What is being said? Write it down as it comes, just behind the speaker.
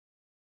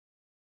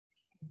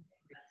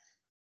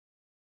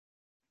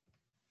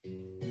She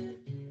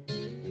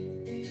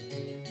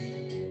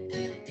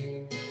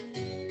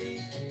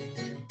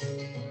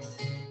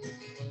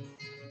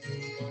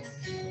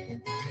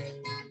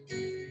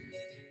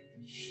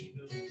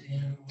broke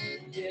down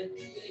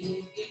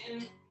yesterday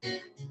again.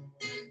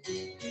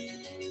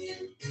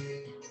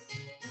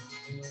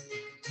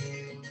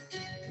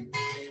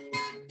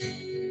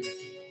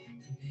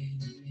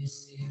 Made me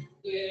see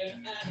where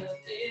I've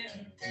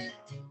been.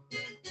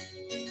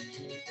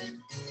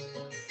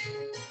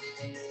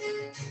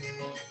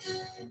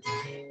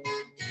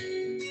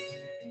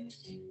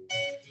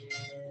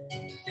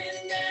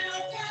 Been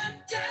down one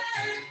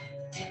time,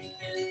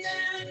 been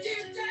down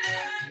two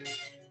times.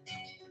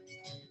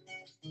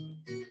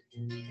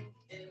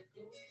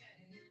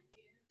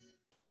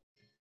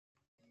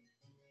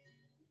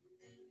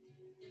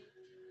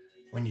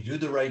 When you do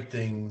the right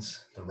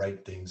things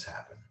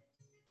happen.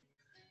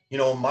 You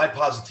know, my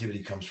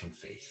positivity comes from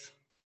faith.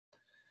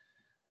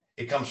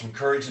 It comes from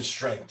courage and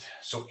strength.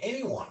 So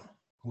anyone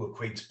who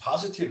equates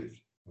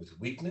positivity with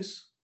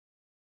weakness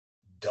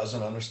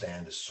doesn't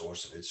understand the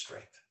source of its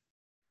strength.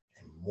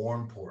 And more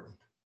important,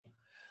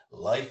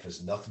 life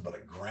is nothing but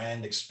a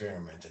grand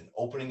experiment, an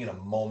opening in a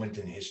moment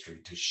in history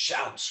to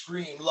shout,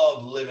 scream,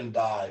 love, live, and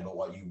die. But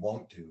what you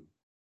won't do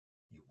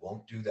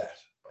that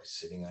by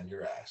sitting on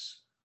your ass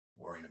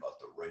worrying about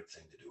the right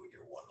thing to do with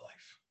your one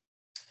life.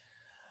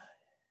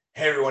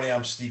 Hey, everybody,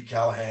 I'm Steve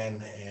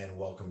Callahan, and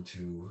welcome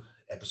to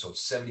episode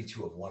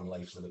 72 of One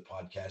Life Live It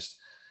podcast.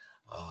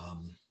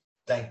 Um,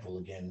 Thankful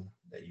again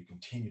that you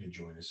continue to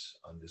join us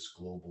on this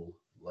global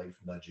life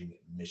nudging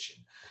mission.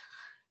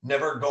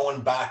 Never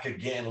going back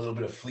again, a little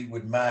bit of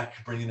Fleetwood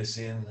Mac bringing us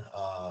in.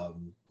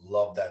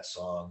 Love that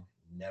song,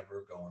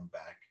 Never Going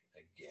Back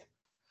Again.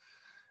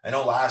 I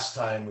know last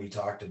time we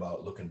talked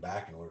about looking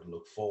back in order to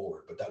look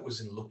forward, but that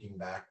was in looking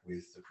back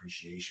with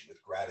appreciation,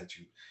 with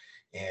gratitude,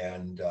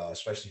 and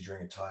especially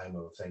during a time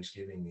of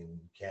Thanksgiving in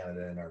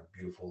Canada and our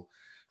beautiful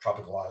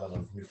tropical island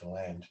of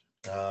Newfoundland.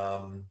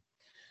 Um,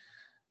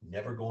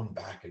 Never going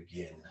back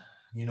again.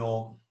 You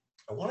know,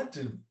 I wanted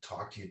to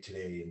talk to you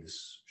today in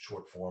this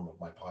short form of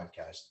my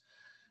podcast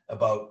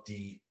about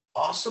the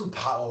awesome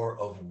power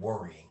of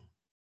worrying.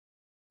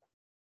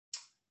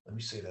 Let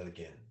me say that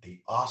again, the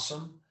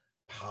awesome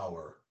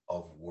power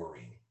of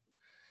worrying.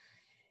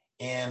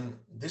 And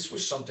this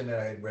was something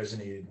that I had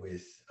resonated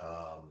with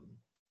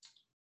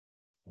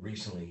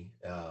recently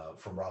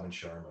from Robin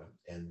Sharma.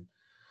 And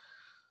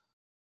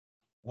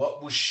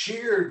what was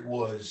shared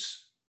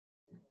was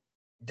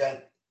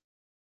that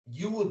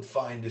you would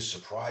find this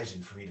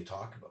surprising for me to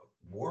talk about.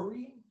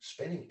 Worrying,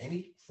 spending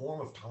any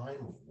form of time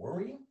of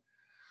worrying,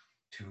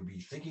 to be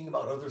thinking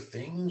about other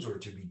things or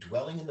to be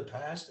dwelling in the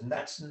past. And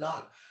that's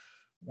not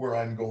where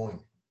I'm going.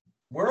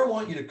 Where I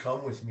want you to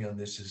come with me on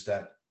this is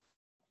that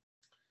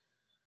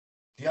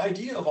the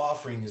idea of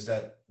offering is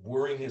that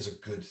worrying is a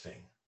good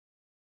thing.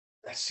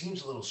 That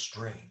seems a little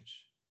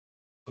strange,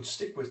 but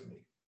stick with me.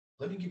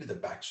 Let me give you the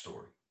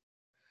backstory.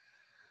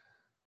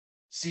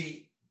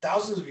 See,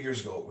 thousands of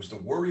years ago, it was the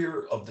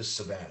warrior of the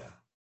savannah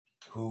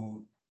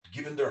who,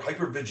 given their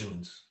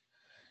hypervigilance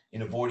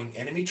in avoiding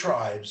enemy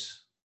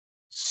tribes,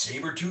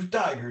 saber-toothed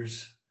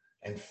tigers,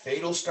 and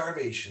fatal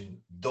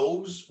starvation,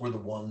 those were the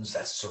ones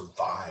that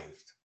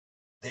survived.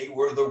 They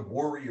were the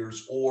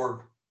warriors,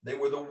 or they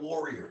were the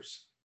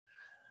warriors.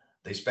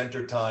 They spent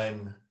their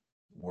time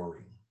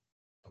worrying,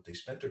 but they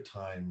spent their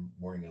time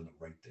worrying on the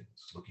right things,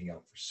 looking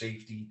out for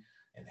safety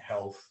and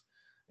health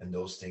and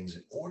those things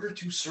in order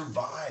to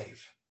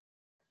survive.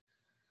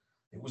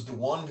 It was the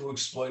one who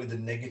exploited the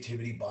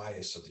negativity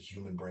bias of the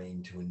human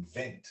brain to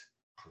invent,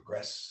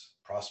 progress,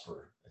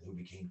 prosper, and who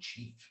became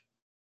chief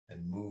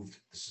and moved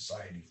the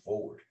society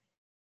forward.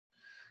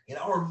 In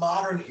our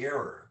modern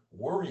era,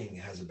 worrying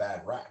has a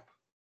bad rap.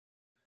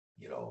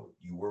 You know,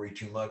 you worry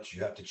too much,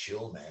 you have to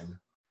chill, man.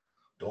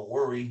 Don't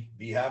worry,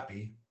 be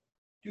happy.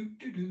 Do,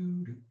 do, do,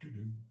 do, do,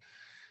 do.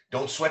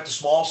 Don't sweat the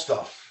small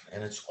stuff,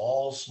 and it's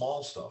all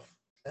small stuff.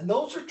 And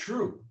those are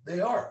true, they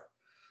are.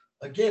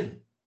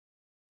 Again,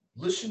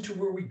 listen to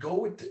where we go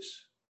with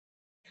this.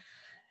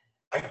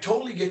 I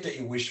totally get that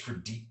you wish for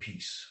deep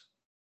peace,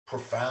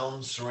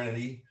 profound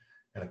serenity,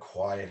 and a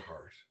quiet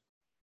heart.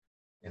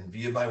 And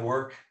via my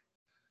work,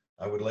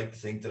 I would like to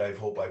think that I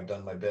hope I've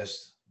done my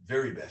best,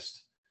 very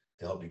best,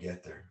 to help you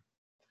get there.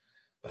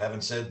 But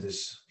having said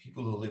this,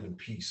 people who live in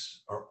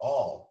peace are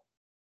all,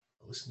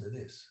 listen to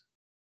this,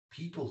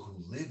 people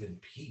who live in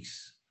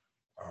peace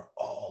are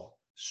all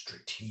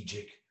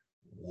strategic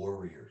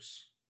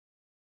warriors.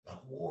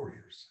 Not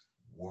warriors,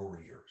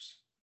 warriors.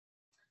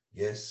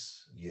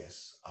 Yes,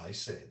 yes, I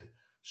said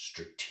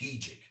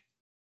strategic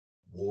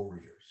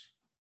warriors.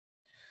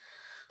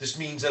 This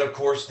means that, of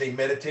course, they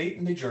meditate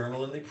and they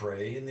journal and they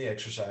pray and they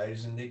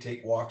exercise and they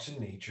take walks in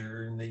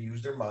nature and they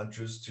use their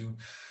mantras to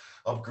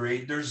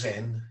upgrade their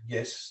Zen.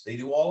 Yes, they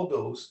do all of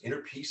those.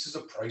 Inner peace is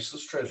a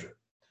priceless treasure.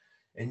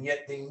 And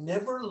yet they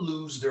never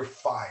lose their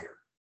fire.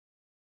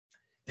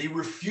 They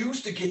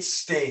refuse to get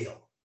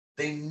stale.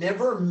 They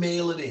never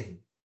mail it in.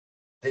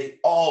 They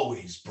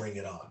always bring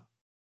it on.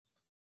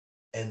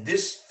 And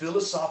this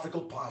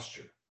philosophical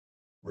posture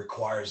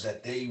requires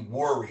that they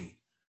worry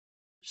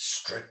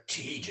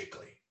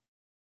strategically.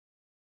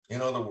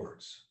 In other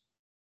words,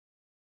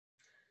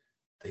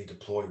 they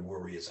deploy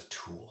worry as a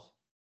tool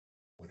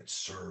when it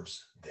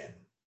serves them.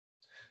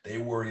 They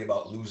worry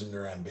about losing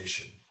their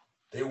ambition.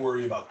 They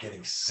worry about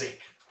getting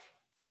sick.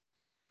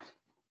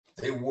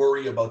 They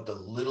worry about the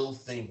little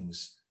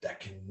things that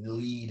can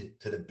lead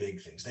to the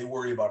big things. They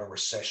worry about a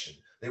recession.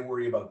 They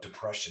worry about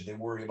depression. They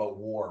worry about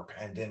war,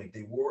 pandemic.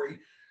 They worry,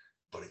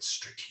 but it's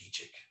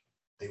strategic.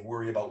 They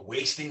worry about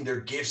wasting their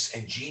gifts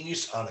and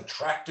genius on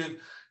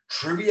attractive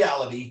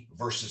triviality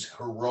versus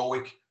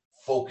heroic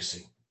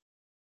focusing.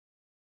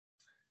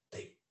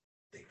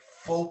 They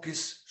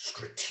focus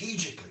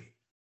strategically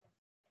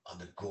on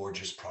the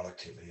gorgeous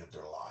productivity of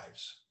their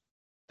lives.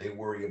 They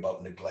worry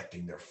about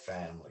neglecting their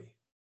family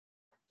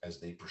as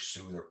they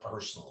pursue their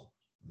personal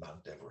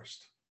Mount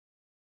Everest.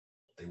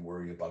 They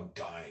worry about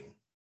dying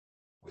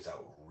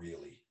without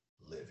really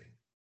living.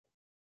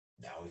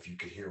 Now, if you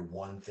could hear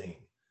one thing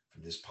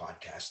from this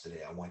podcast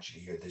today, I want you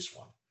to hear this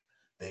one.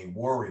 They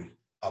worry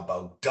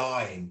about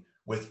dying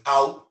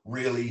without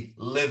really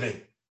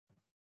living.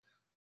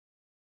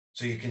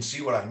 So you can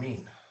see what I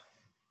mean.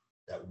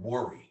 That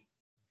worry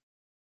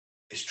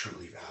is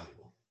truly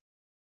valuable,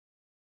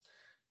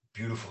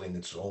 beautiful in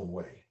its own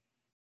way,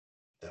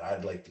 that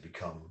I'd like to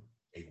become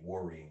a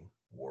worrying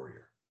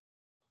warrior.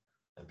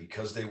 And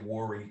because they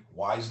worry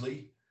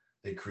wisely,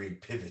 they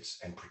create pivots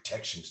and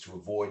protections to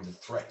avoid the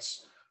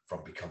threats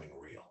from becoming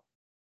real.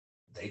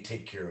 They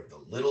take care of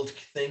the little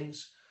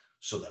things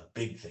so the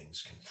big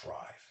things can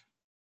thrive.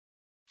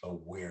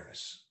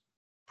 Awareness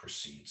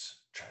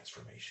precedes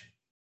transformation.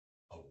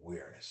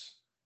 Awareness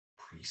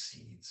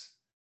precedes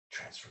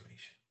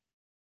transformation.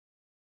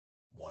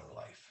 One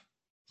life,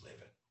 live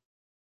it.